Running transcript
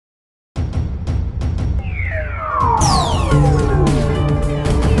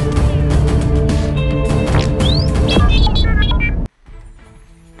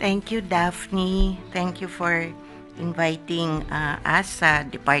Thank you, Daphne. Thank you for inviting us sa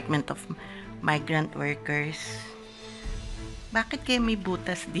Department of Migrant Workers. Bakit kayo may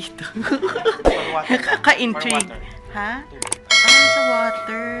butas dito? Kaka-intrigue. Ha? Sa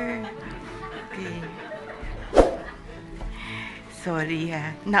water. Okay. Sorry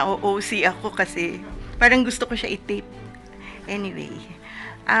ha. Na-OOC ako kasi parang gusto ko siya i-tape. Anyway,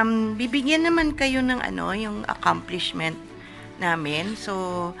 bibigyan naman kayo ng yung accomplishment namin.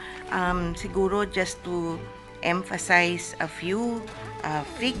 So, siguro just to emphasize a few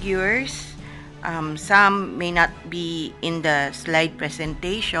figures. Some may not be in the slide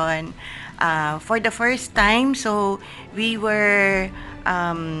presentation. For the first time, so we were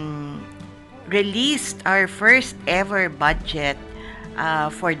released our first ever budget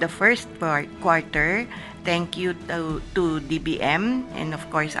for the first quarter. Thank you to DBM and of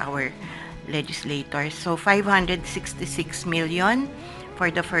course our legislators. So 566 million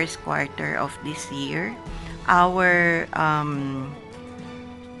for the first quarter of this year. Our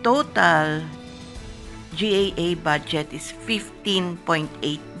total GAA budget is 15.8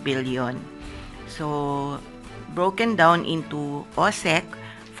 billion. So broken down into OSEC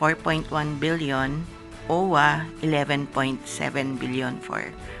 4.1 billion, OWA 11.7 billion for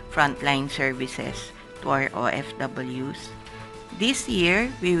frontline services to our OFWs. This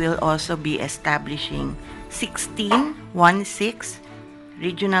year, we will also be establishing 16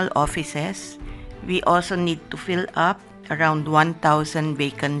 regional offices. We also need to fill up around 1,000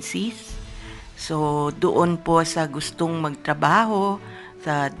 vacancies. So, doon po sa gustong magtrabaho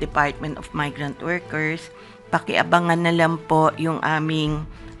sa Department of Migrant Workers, pakiabangan na lang po yung aming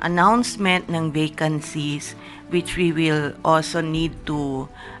announcement ng vacancies which we will also need to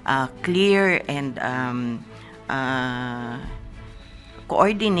clear and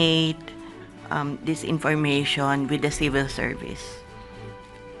coordinate this information with the civil service.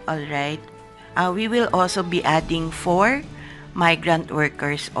 Alright. We will also be adding 4 migrant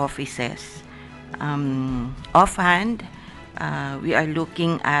workers offices. Offhand, we are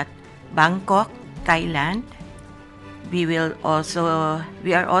looking at Bangkok, Thailand. We are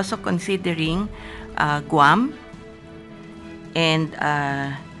also considering Guam and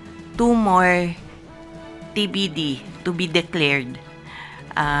 2 more TBD to be declared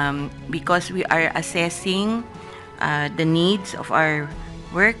because we are assessing the needs of our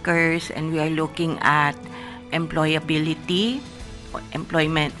workers and we are looking at employability,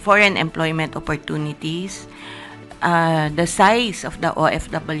 foreign employment opportunities, the size of the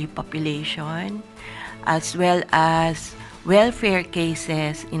OFW population, as well as welfare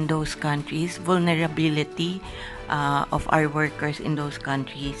cases in those countries, vulnerability of our workers in those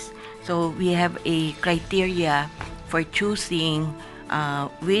countries. So we have a criteria for choosing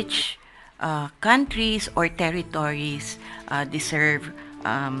which countries or territories deserve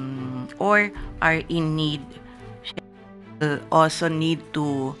or are in need. We'll also need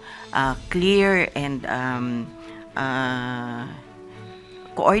to clear and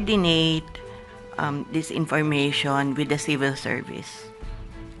coordinate this information with the civil service.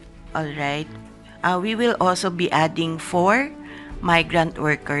 Alright. We will also be adding 4 migrant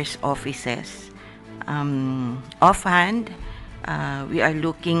workers offices. Offhand, we are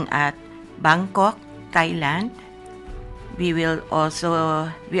looking at Bangkok, Thailand. We are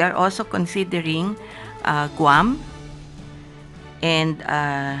also considering Guam and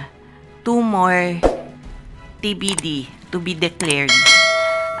 2 more TBD to be declared.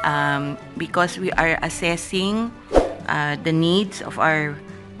 Because we are assessing the needs of our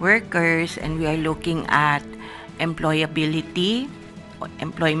workers and we are looking at employability,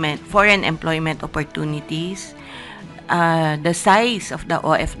 foreign employment opportunities, the size of the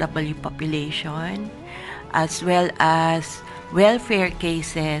OFW population, as well as welfare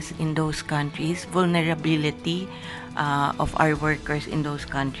cases in those countries, vulnerability of our workers in those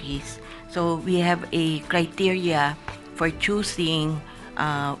countries. So we have a criteria for choosing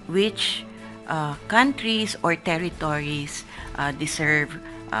which countries or territories deserve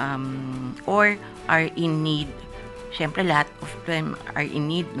or are in need. Siyempre, lahat of them are in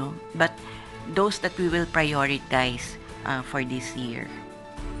need, no? But those that we will prioritize for this year.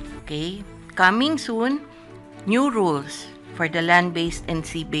 Okay? Coming soon, new rules for the land-based and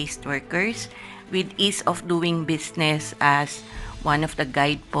sea-based workers with ease of doing business as one of the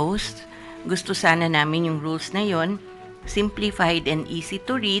guideposts. Gusto sana namin yung rules na yon simplified and easy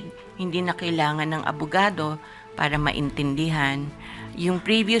to read, hindi na kailangan ng abogado para maintindihan. Yung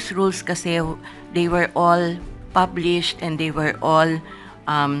previous rules kasi, they were all published and they were all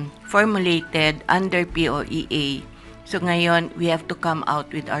formulated under POEA. So ngayon, we have to come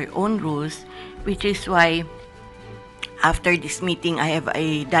out with our own rules, which is why after this meeting, I have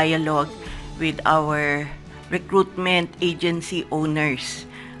a dialogue with our recruitment agency owners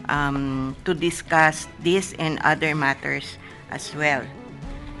to discuss this and other matters as well.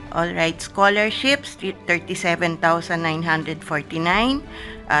 All right, scholarships, 37,949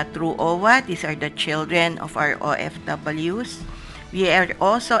 through OWA. These are the children of our OFWs. We are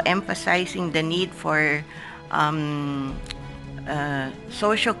also emphasizing the need for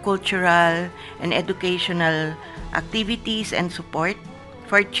socio-cultural and educational activities and support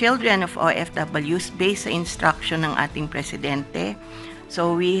for children of OFWs based sa instruction ng ating presidente.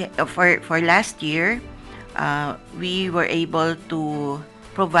 So we for last year, we were able to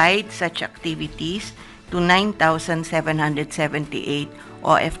provide such activities to 9,778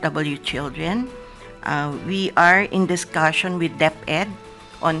 OFW children. We are in discussion with DepEd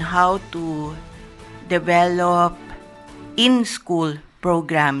on how to develop in-school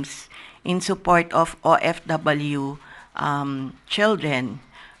programs in support of OFW children.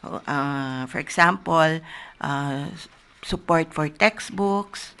 For example, support for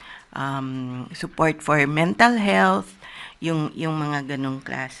textbooks, support for mental health, yung mga ganong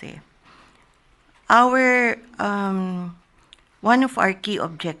klase. Our one of our key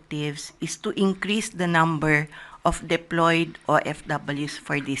objectives is to increase the number of deployed OFWs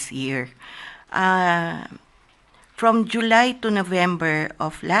for this year. From July to November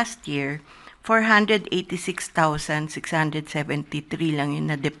of last year, 486,673 lang yung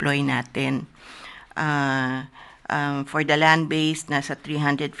na-deploy natin. For the land-based, nasa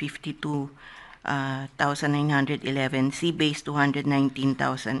 352,911, sea-based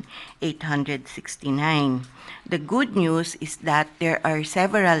 219,869. The good news is that there are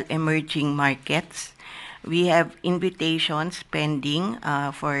several emerging markets. We have invitations pending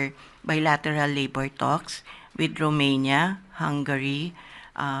for bilateral labor talks with Romania, Hungary,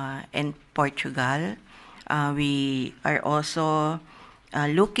 and Portugal. We are also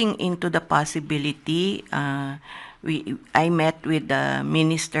looking into the possibility. I met with the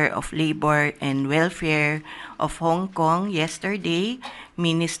Minister of Labor and Welfare of Hong Kong yesterday,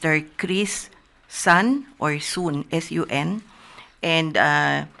 Minister Chris Sun, or Sun, S-U-N, and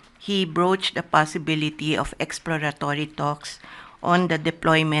he broached the possibility of exploratory talks on the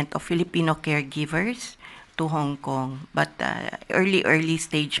deployment of Filipino caregivers to Hong Kong. But early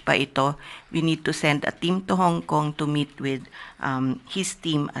stage pa ito. We need to send a team to Hong Kong to meet with his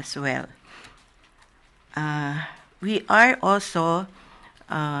team as well. We are also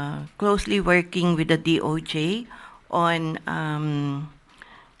closely working with the DOJ on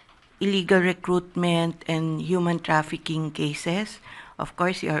illegal recruitment and human trafficking cases. Of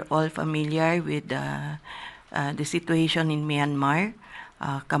course, you are all familiar with the situation in Myanmar,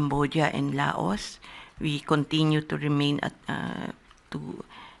 Cambodia, and Laos. We continue to remain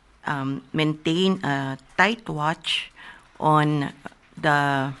maintain a tight watch on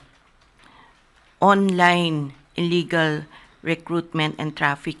the online illegal recruitment and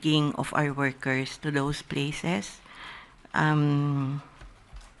trafficking of our workers to those places.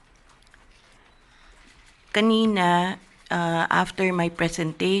 Kanina, after my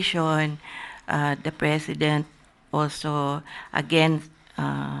presentation, the President also again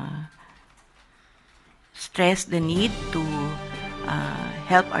stressed the need to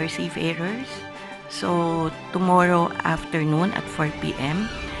help our seafarers. So tomorrow afternoon at 4 p.m.,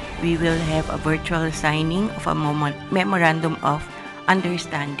 we will have a virtual signing of a memorandum of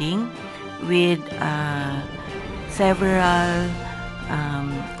understanding with several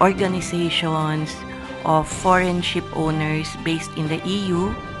organizations of foreign ship owners based in the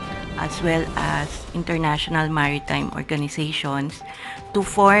EU, as well as international maritime organizations, to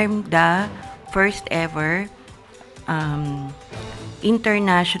form the first ever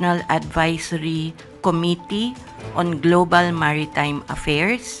International Advisory Committee on Global Maritime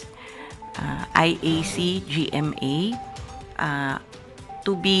Affairs, IAC-GMA,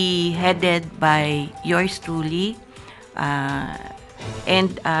 to be headed by yours truly.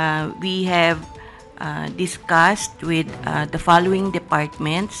 And we have discussed with the following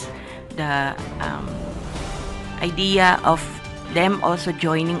departments the idea of them also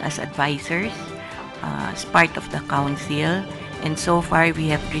joining as advisors as part of the council. And so far, we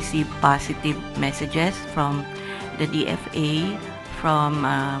have received positive messages from the DFA, from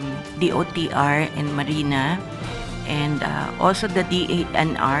DOTR and Marina, and also the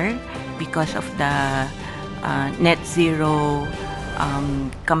DANR, because of the net zero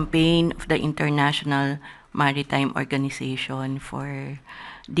campaign of the International Maritime Organization for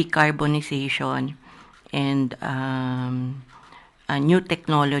decarbonization and new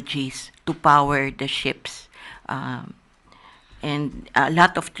technologies to power the ships. And a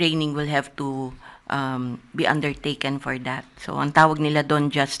lot of training will have to be undertaken for that. So ang tawag nila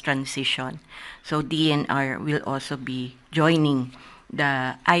doon just transition. So DNR will also be joining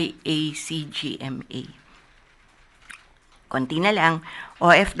the IACGMA. Konti na lang,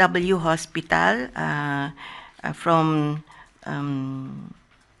 OFW Hospital from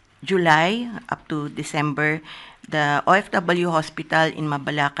July up to December, the OFW Hospital in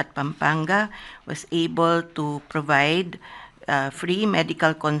Mabalacat, Pampanga was able to provide free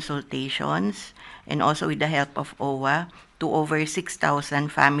medical consultations and also with the help of OWA to over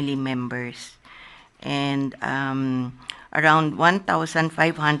 6,000 family members. And around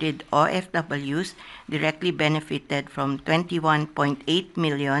 1,500 OFWs directly benefited from 21.8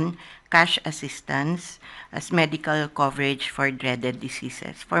 million cash assistance as medical coverage for dreaded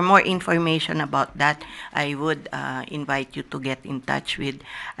diseases. For more information about that, I would invite you to get in touch with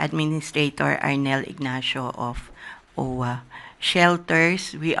Administrator Arnel Ignacio of OWA.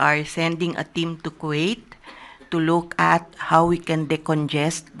 Shelters, we are sending a team to Kuwait to look at how we can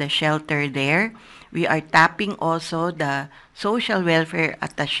decongest the shelter there. We are tapping also the social welfare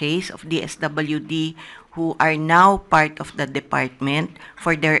attaches of DSWD who are now part of the department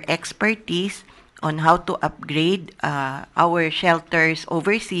for their expertise on how to upgrade our shelters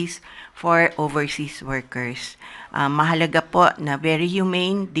overseas for overseas workers. Mahalaga po na very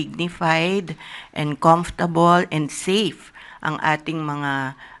humane, dignified, and comfortable and safe ang ating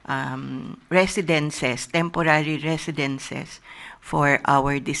mga residences, temporary residences for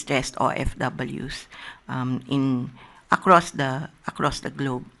our distressed OFWs across the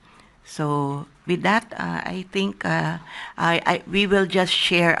globe. So with that, I think we will just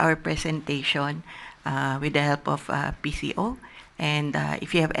share our presentation with the help of PCO. And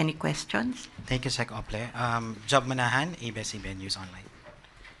if you have any questions. Thank you, Sec Ople. Job Manahan, ABS-CBN News Online.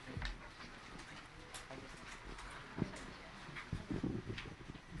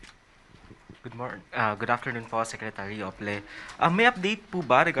 Good afternoon po, Secretary Ople. May update po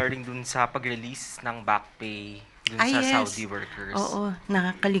ba regarding dun sa pag-release ng back pay dun sa yes. Saudi workers? Oo,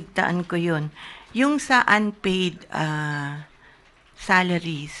 nakakaligtaan ko yun. Yung sa unpaid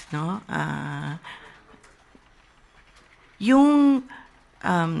salaries, no? Yung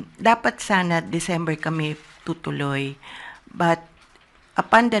dapat sana December kami tutuloy, but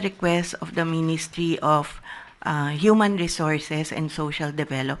upon the request of the Ministry of Human Resources and Social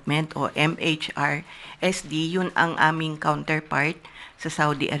Development o MHRSD, yun ang aming counterpart sa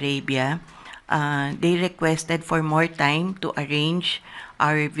Saudi Arabia. They requested for more time to arrange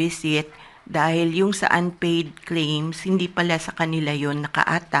our visit dahil yung sa unpaid claims, hindi pala sa kanila yun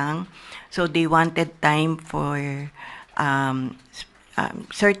nakaatang. So they wanted time for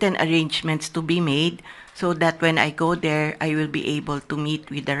certain arrangements to be made so that when I go there, I will be able to meet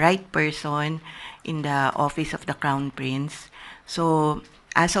with the right person in the office of the Crown Prince. So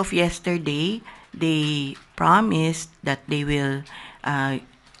as of yesterday, they promised that they will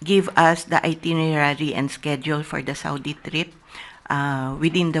give us the itinerary and schedule for the Saudi trip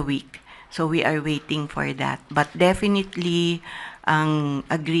within the week. So we are waiting for that. But definitely, ang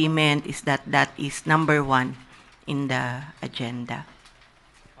agreement is that that is number one in the agenda.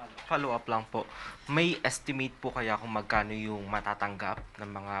 Follow-up lang po. May estimate po kaya kung magkano yung matatanggap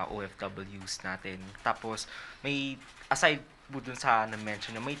ng mga OFWs natin? Tapos, may, aside po dun sa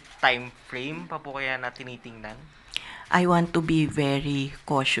na-mention, may time frame pa po kaya na tinitingnan? I want to be very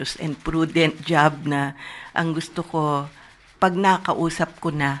cautious and prudent job na ang gusto ko, pag nakausap ko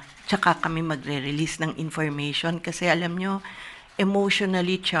na, tsaka kami magre-release ng information kasi alam nyo,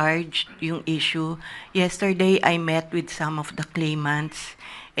 emotionally charged yung issue. Yesterday, I met with some of the claimants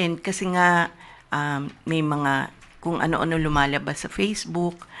and kasi nga may mga kung ano-ano lumalabas sa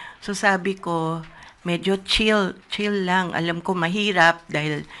Facebook. So sabi ko, medyo chill lang. Alam ko mahirap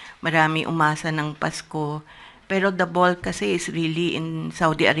dahil marami umasa ng Pasko. Pero the ball kasi is really in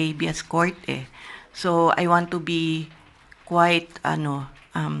Saudi Arabia's court eh. So I want to be quite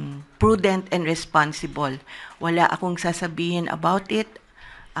prudent and responsible. Wala akong sasabihin about it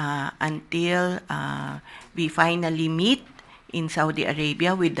until we finally meet in Saudi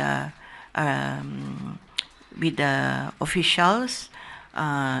Arabia with the officials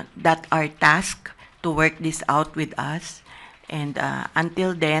that are tasked to work this out with us. And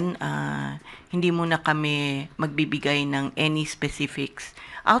until then, hindi muna kami magbibigay ng any specifics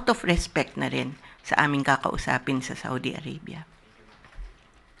out of respect na rin sa aming kakausapin sa Saudi Arabia.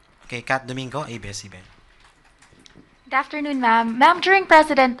 Okay, Kat Domingo, ABS-CBN. Good afternoon, ma'am. Ma'am, during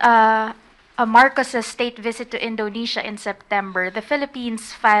President Marcos's state visit to Indonesia in September, the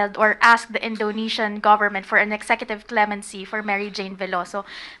Philippines filed or asked the Indonesian government for an executive clemency for Mary Jane Veloso.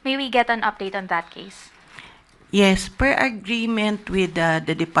 May we get an update on that case? Yes, per agreement with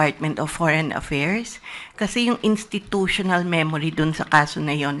the Department of Foreign Affairs, kasi yung institutional memory dun sa kaso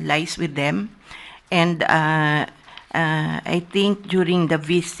na yon lies with them. And I think during the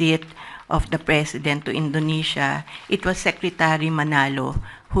visit of the President to Indonesia, it was Secretary Manalo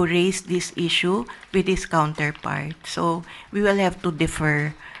who raised this issue with his counterpart. So we will have to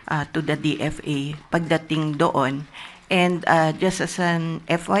defer to the DFA pagdating doon. And just as an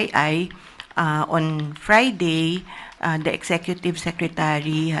FYI, on Friday, the Executive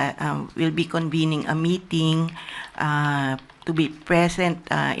Secretary will be convening a meeting. To be present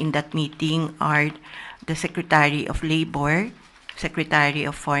in that meeting are the Secretary of Labor, Secretary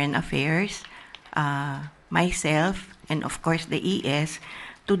of Foreign Affairs, myself, and of course the ES,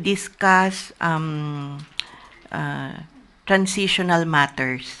 to discuss transitional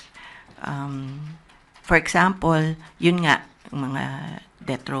matters. For example, yun nga, mga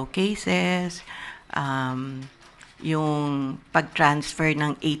death row cases, yung pag-transfer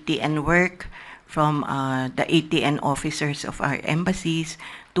ng ATN work from the ATN officers of our embassies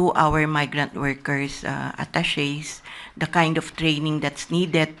to our migrant workers attachés, the kind of training that's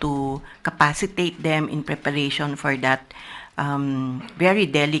needed to capacitate them in preparation for that very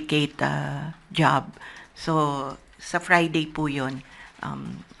delicate job. So, sa Friday po yun,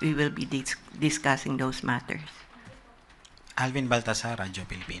 we will be discussing those matters. Alvin Baltasar, Radyo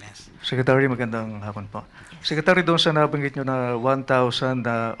Pilipinas. Secretary, magandang hapon po. Secretary, doon sa nabanggit nyo na 1,000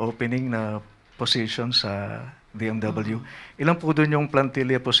 na opening na positions sa DMW, ilan po doon yung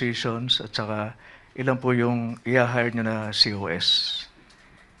plantilla positions at saka ilan po yung i-hire nyo na COS?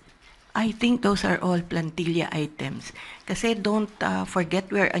 I think those are all plantilla items. Kasi don't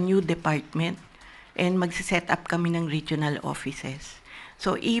forget we're a new department and magsiset up kami ng regional offices.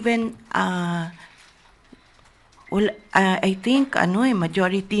 So even I think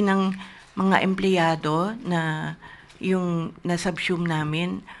majority ng mga empleyado na yung na-subsume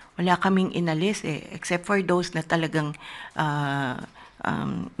namin, wala kaming inalis except for those na talagang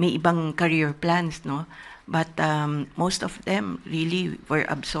may ibang career plans, no? But most of them really were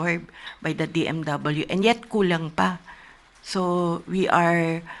absorbed by the DMW and yet kulang pa. So we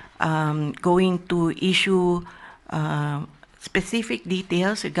are going to issue specific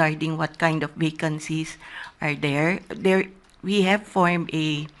details regarding what kind of vacancies are there. We have formed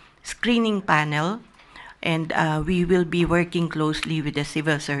a screening panel, and we will be working closely with the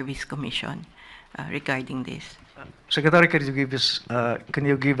Civil Service Commission regarding this. Secretary, can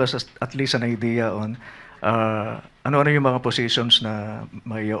you give us at least an idea on ano-ano yung mga positions na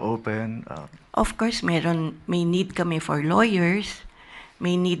may open? Of course, may need kami for lawyers,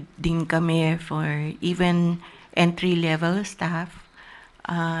 may need din kami for even entry-level staff.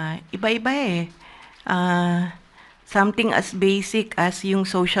 Iba-iba something as basic as yung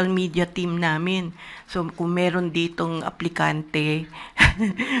social media team namin. So kung meron ditong aplikante,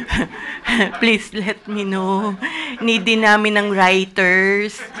 please let me know. Need din namin ng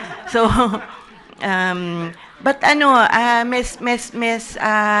writers. So, but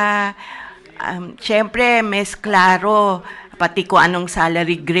syempre, mes klaro, pati ko anong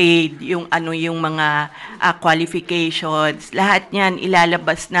salary grade, yung mga qualifications, lahat niyan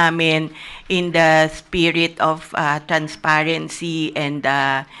ilalabas namin in the spirit of transparency and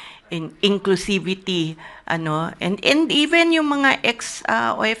inclusivity, and even yung mga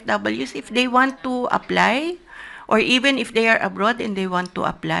ex-OFWs, if they want to apply, or even if they are abroad and they want to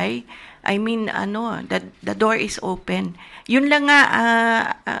apply, I mean, the door is open. Yun lang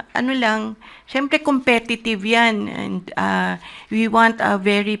nga, syempre competitive yan, and we want a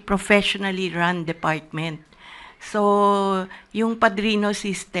very professionally run department. So, yung padrino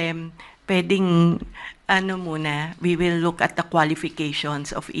system, pwedeng, we will look at the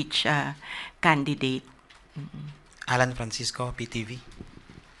qualifications of each candidate. Alan Francisco, PTV.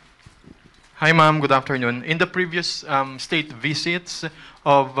 Hi, ma'am. Good afternoon. In the previous state visits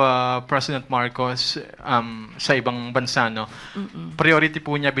of President Marcos sa ibang bansa, priority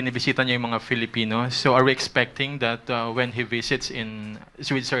po niya, binibisita niya yung mga Filipino. So are we expecting that when he visits in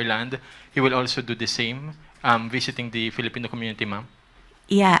Switzerland, he will also do the same, visiting the Filipino community, ma'am?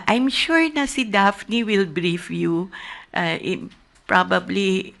 Yeah, I'm sure na si Daphne will brief you.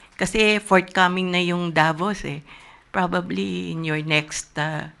 Probably, kasi forthcoming na yung Davos Probably in your next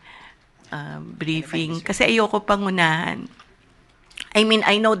briefing. Kasi ayoko pangunahan. I mean,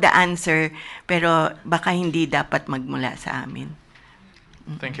 I know the answer, pero baka hindi dapat magmula sa amin.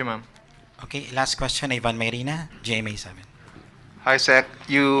 Thank you, ma'am. Okay, last question, Ivan Mayrina, GMA7. Hi, Sec.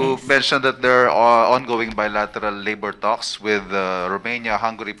 You mentioned that there are ongoing bilateral labor talks with Romania,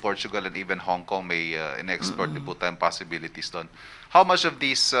 Hungary, Portugal, and even Hong Kong. May in-export din po tayong possibilities doon. How much of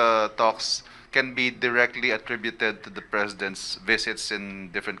these talks can be directly attributed to the President's visits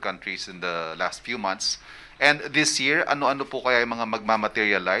in different countries in the last few months. And this year, ano-ano po kaya yung mga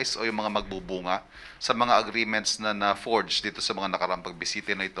magmamaterialize o yung mga magbubunga sa mga agreements na na-forge dito sa mga nakaraang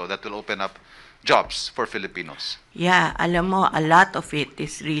pagbisita na ito that will open up jobs for Filipinos? Yeah, alam mo, a lot of it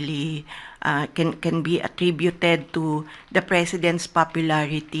is really can be attributed to the president's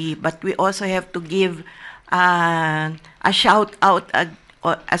popularity, but we also have to give a shout out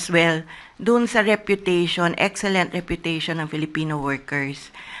as well dun sa reputation, excellent reputation ng Filipino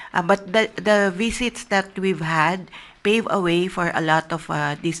workers. But the visits that we've had pave a way for a lot of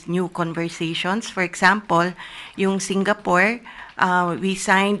these new conversations. For example, yung Singapore, we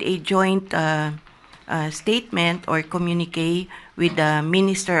signed a joint statement or communique with the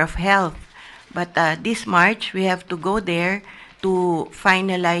Minister of Health. But this March, we have to go there to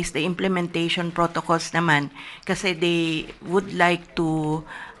finalize the implementation protocols naman kasi they would like to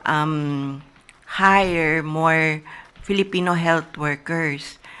hire more Filipino health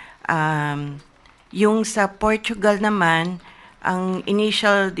workers. Yung sa Portugal naman, ang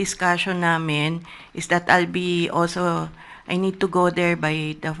initial discussion namin is that I need to go there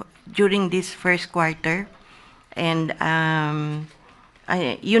during this first quarter. And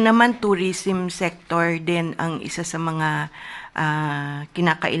yun naman, tourism sector din ang isa sa mga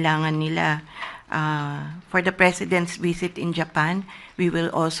kinakailangan nila. For the President's visit in Japan, we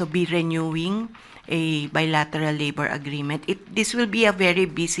will also be renewing a bilateral labor agreement. This will be a very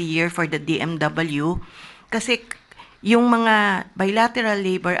busy year for the DMW kasi yung mga bilateral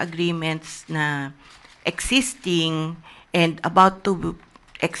labor agreements na existing and about to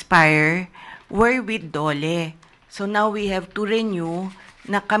expire were with DOLE. So now we have to renew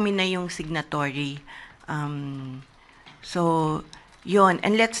na kami na yung signatory. So, yun.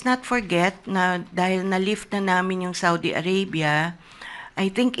 And let's not forget na dahil na-lift na namin yung Saudi Arabia, I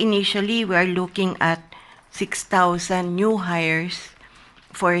think initially we are looking at 6,000 new hires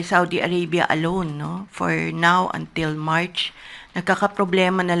for Saudi Arabia alone, no? For now until March.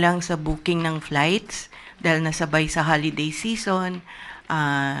 Nagkakaproblema na lang sa booking ng flights dahil nasabay sa holiday season.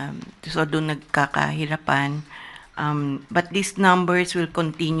 So doon nagkakahirapan. But these numbers will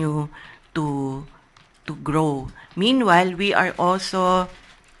continue to grow. Meanwhile, we are also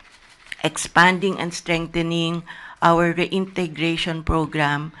expanding and strengthening our reintegration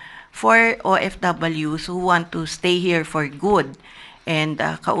program for OFWs who want to stay here for good. And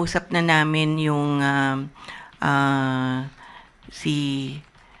kausap na namin yung si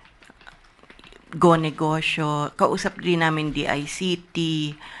Go Negosyo, kausap din namin DICT,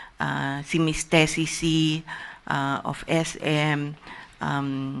 si Miss Tessie C of SM.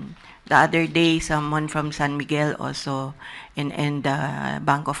 The other day, someone from San Miguel also and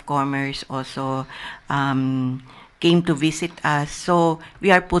Bank of Commerce also came to visit us. So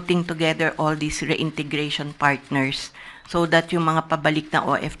we are putting together all these reintegration partners so that yung mga pabalik na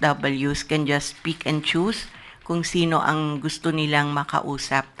OFWs can just pick and choose kung sino ang gusto nilang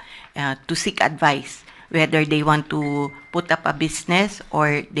makausap to seek advice, whether they want to put up a business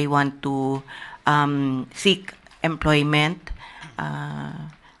or they want to seek employment.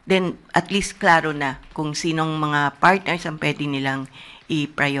 Then at least klaro na kung sinong mga partners ang pwede nilang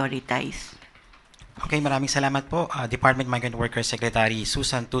i-prioritize. Okay, maraming salamat po. Department Migrant Workers Secretary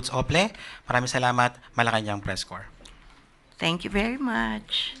Susan Toots Ople. Maraming salamat, Malacanang Press Corps. Thank you very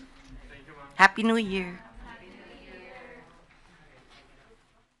much. Happy New Year.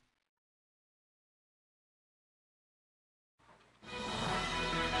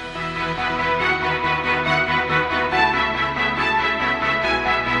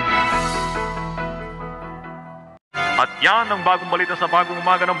 At yan ang bagong balita sa bagong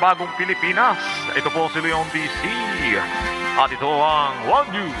umaga ng bagong Pilipinas. Ito po si Leon DC. At ito ang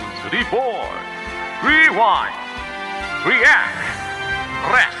One News Report. Rewind. React.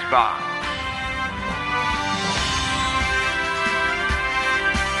 Respond.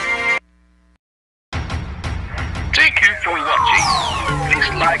 Thank you for watching. Please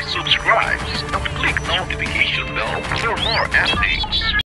like, subscribe, and click notification bell for more updates.